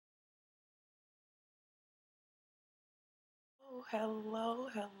Oh, hello,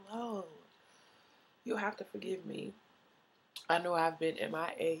 hello. You'll have to forgive me. I know I've been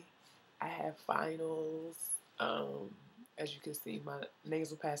MIA. I have finals. Um, as you can see, my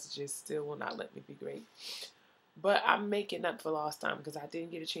nasal passages still will not let me be great. But I'm making up for lost time because I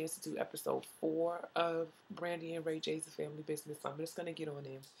didn't get a chance to do episode 4 of Brandy and Ray J's The Family Business. So I'm just gonna get on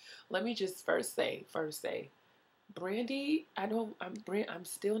in. Let me just first say, Brandy, I'm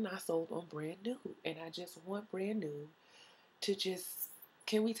still not sold on brand new, and I just want brand new to just,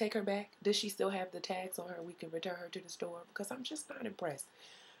 can we take her back? Does she still have the tags on her? We can return her to the store because I'm just not impressed.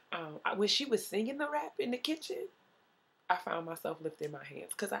 When she was singing the rap in the kitchen, I found myself lifting my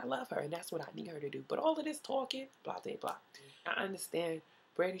hands because I love her and that's what I need her to do. But all of this talking, blah, blah, blah. I understand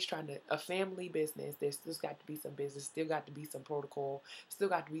Brandy's trying to, a family business, there's still got to be some business, still got to be some protocol, still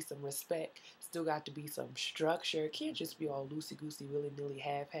got to be some respect, still got to be some structure. It can't just be all loosey-goosey, willy-nilly,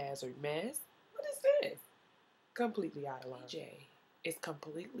 haphazard mess. What is this? Completely out of line. Jay is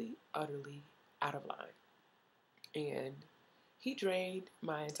completely, utterly out of line. And he drained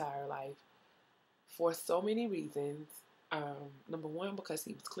my entire life for so many reasons. Number one, because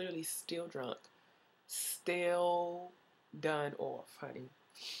he was clearly still drunk, still done off, honey.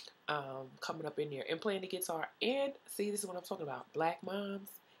 Coming up in there and playing the guitar. And see, this is what I'm talking about. Black moms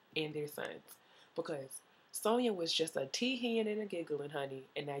and their sons. Because Sonia was just a tea-hen and a giggling, honey.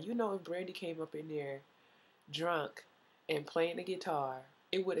 And now you know if Brandy came up in there drunk and playing the guitar,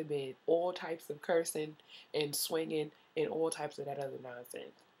 it would have been all types of cursing and swinging and all types of that other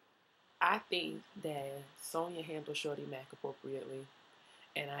nonsense. I think that Sonya handled Shorty Mac appropriately,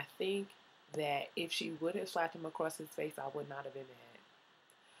 and I think that if she would have slapped him across his face, I would not have been mad.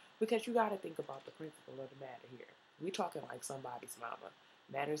 Because you got to think about the principle of the matter here. We talking like somebody's mama.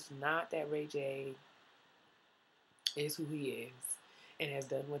 Matters not that Ray J is who he is and has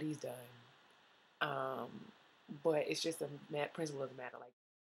done what he's done. Um, but it's just a principle of the matter. Like,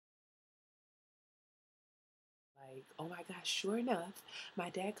 oh my gosh, sure enough, my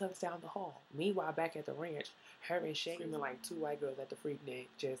dad comes down the hall. Meanwhile, back at the ranch, her and Shay screaming like two white girls at the Freaknik,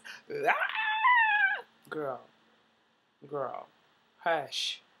 just, ah! Girl, girl,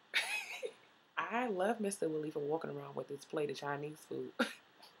 hush. I love Mr. Willie for walking around with his plate of Chinese food.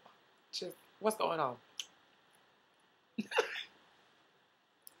 Just, what's going on?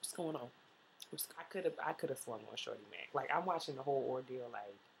 What's going on? I could have swung on Shorty Mac. Like, I'm watching the whole ordeal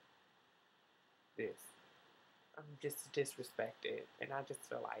like this. I'm just disrespected, and I just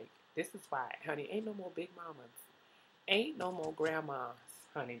feel like this is why, honey, ain't no more big mamas, ain't no more grandmas,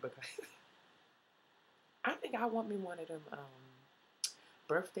 honey, because I think I want me one of them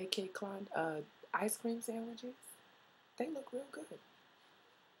birthday cake ice cream sandwiches. They look real good.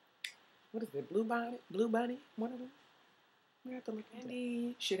 What is it? Blue Bunny, one of them. We have to look.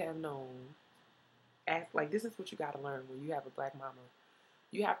 Andy should have known. Act like this is what you got to learn when you have a black mama.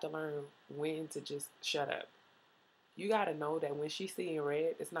 You have to learn when to just shut up. You got to know that when she's seeing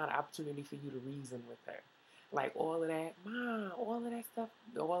red, it's not an opportunity for you to reason with her. Like all of that, Ma, all of that stuff,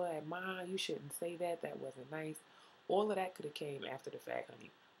 all of that, Ma, you shouldn't say that. That wasn't nice. All of that could have came after the fact, honey.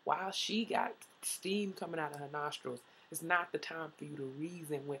 While she got steam coming out of her nostrils, it's not the time for you to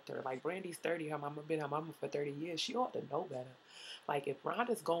reason with her. Like Brandy's 30, her mama been her mama for 30 years. She ought to know better. Like if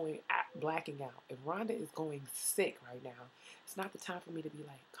Rhonda's going blacking out, if Rhonda is going sick right now, it's not the time for me to be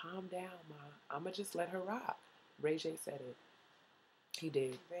like, calm down, Ma. I'ma just let her rock. Ray J said it. He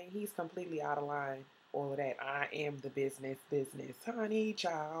did. He's completely out of line. All of that. I am the business. Honey,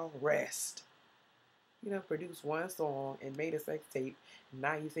 child, rest. You know, produced one song and made a sex tape.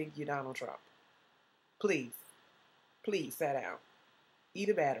 Now you think you're Donald Trump. Please, please sit down. Eat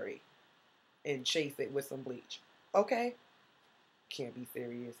a battery and chase it with some bleach. Okay? Can't be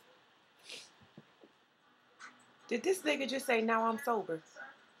serious. Did this nigga just say, now I'm sober?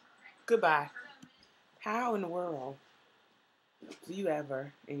 Goodbye. How in the world do you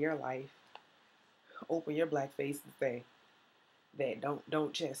ever in your life open your black face and say that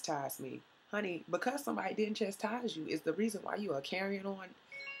don't chastise me? Honey, because somebody didn't chastise you is the reason why you are carrying on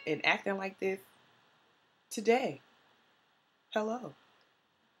and acting like this today. Hello.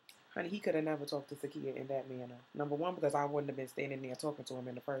 Honey, he could have never talked to Keia in that manner. Number one, because I wouldn't have been standing there talking to him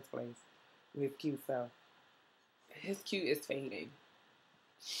in the first place with cute self. His cute is fading.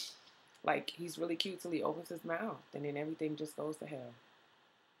 Like, he's really cute till he opens his mouth, and then everything just goes to hell.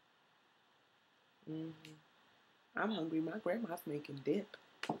 I'm hungry. My grandma's making dip.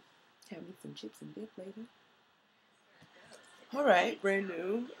 Have me some chips and dip later. All right, brand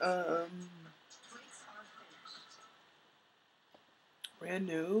new. Brand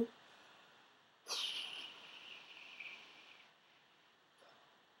new.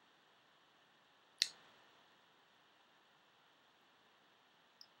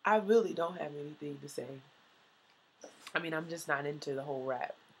 I really don't have anything to say. I mean, I'm just not into the whole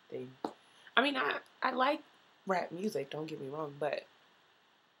rap thing. I mean, I like rap music, don't get me wrong, but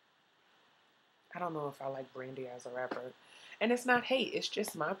I don't know if I like Brandy as a rapper. And it's not hate, it's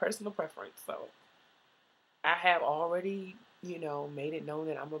just my personal preference. So I have already, made it known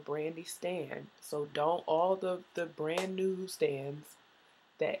that I'm a Brandy stan. So don't all the brand new stans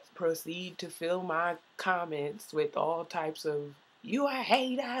that proceed to fill my comments with all types of you a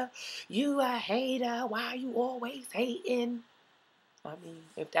hater, why you always hating? I mean,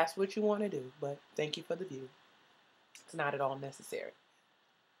 if that's what you want to do, but thank you for the view. It's not at all necessary.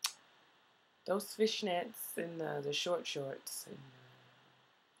 Those fishnets and the short shorts and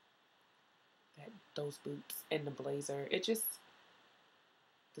those boots and the blazer,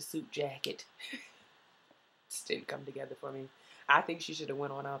 the suit jacket just didn't come together for me. I think she should have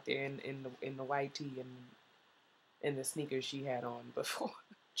went on out there in the white tee and the sneakers she had on before.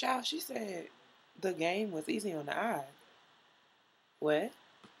 Child, she said the game was easy on the eye. What?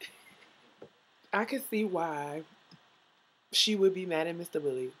 I could see why she would be mad at Mr.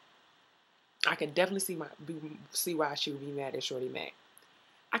 Willie. I can definitely see why she would be mad at Shorty Mac.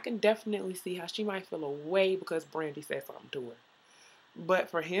 I can definitely see how she might feel away because Brandy said something to her.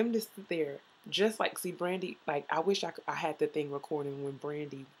 But for him to sit there, just like, see, Brandy, like, I wish I had the thing recording when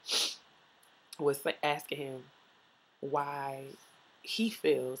Brandy was asking him why he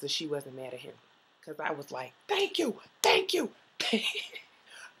feels that she wasn't mad at him. Because I was like, thank you, thank you,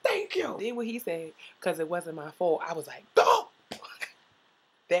 thank you. Then when he said, because it wasn't my fault, I was like, oh!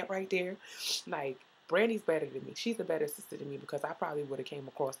 That right there, like, Brandy's better than me. She's a better sister than me because I probably would have came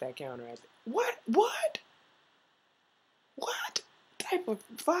across that counter as, what type of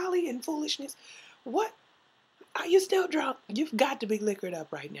folly and foolishness? What? Are you still drunk? You've got to be liquored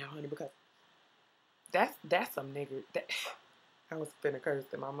up right now, honey, because that's some nigger. I was finna curse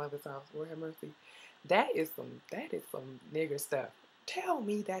in my mother's house. Lord have mercy. That is some nigger stuff. Tell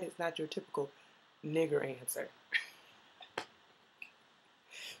me that is not your typical nigger answer.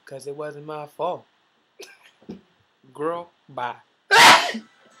 Because it wasn't my fault. Girl, bye.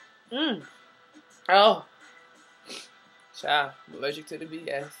 Oh. Child, I'm allergic to the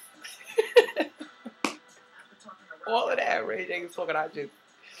BS. All of that Ray J was talking,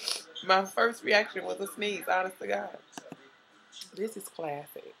 my first reaction was a sneeze, honest to God. This is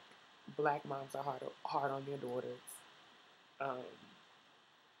classic. Black moms are hard on their daughters.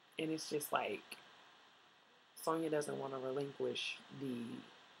 And it's just like, Sonya doesn't want to relinquish the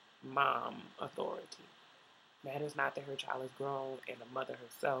mom authority. Matters not that her child is grown and a mother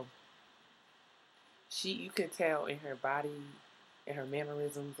herself. You could tell in her body, in her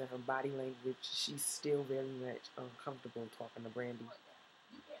mannerisms, and her body language, she's still very much uncomfortable talking to Brandy.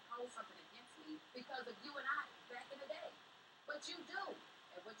 You can't hold something against me because of you and I back in the day. But you do.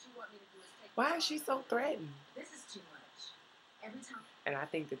 And what you want me to do is take. Why is she so threatened? This is too much. Every time. And I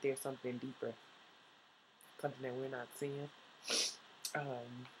think that there's something deeper. Something that we're not seeing.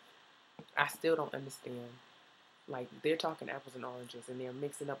 I still don't understand. Like, they're talking apples and oranges, and they're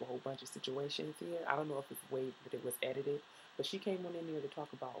mixing up a whole bunch of situations here. I don't know if it's the way that it was edited, but she came on in there to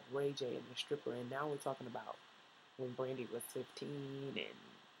talk about Ray J and the stripper, and now we're talking about when Brandy was 15 and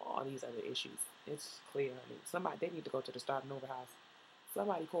all these other issues. It's clear, honey. They need to go to the Starting Over house.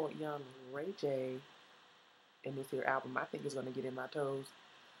 Somebody called young Ray J in this here album. I think it's going to get in my toes.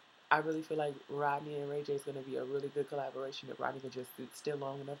 I really feel like Rodney and Ray J is going to be a really good collaboration if Rodney can just sit still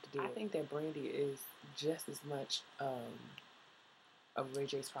long enough to do it. I think that Brandy is just as much of Ray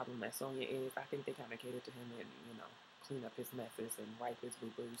J's problem as Sonya is. I think they kind of cater to him and, clean up his messes and wipe his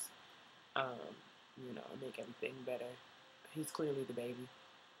boo-boos, make everything better. He's clearly the baby.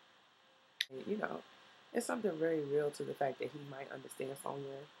 And, it's something very real to the fact that he might understand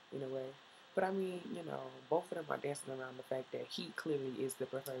Sonya in a way. But I mean, both of them are dancing around the fact that he clearly is the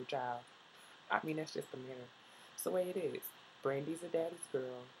preferred child. I mean, that's just the mirror. It's the way it is. Brandy's a daddy's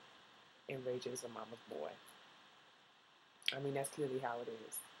girl, and Ray J's a mama's boy. I mean, that's clearly how it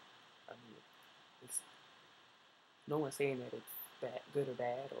is. I mean, no one's saying that it's good or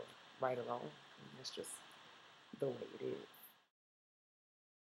bad or right or wrong. I mean, it's just the way it is.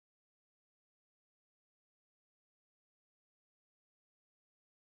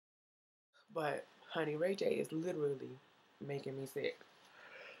 But, honey, Ray J is literally making me sick.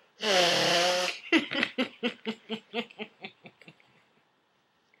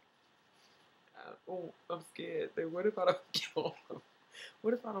 I'm scared. What if I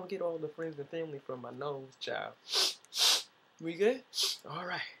don't get all the friends and family from my nose, child? We good? All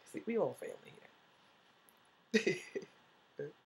right. See, we all family here.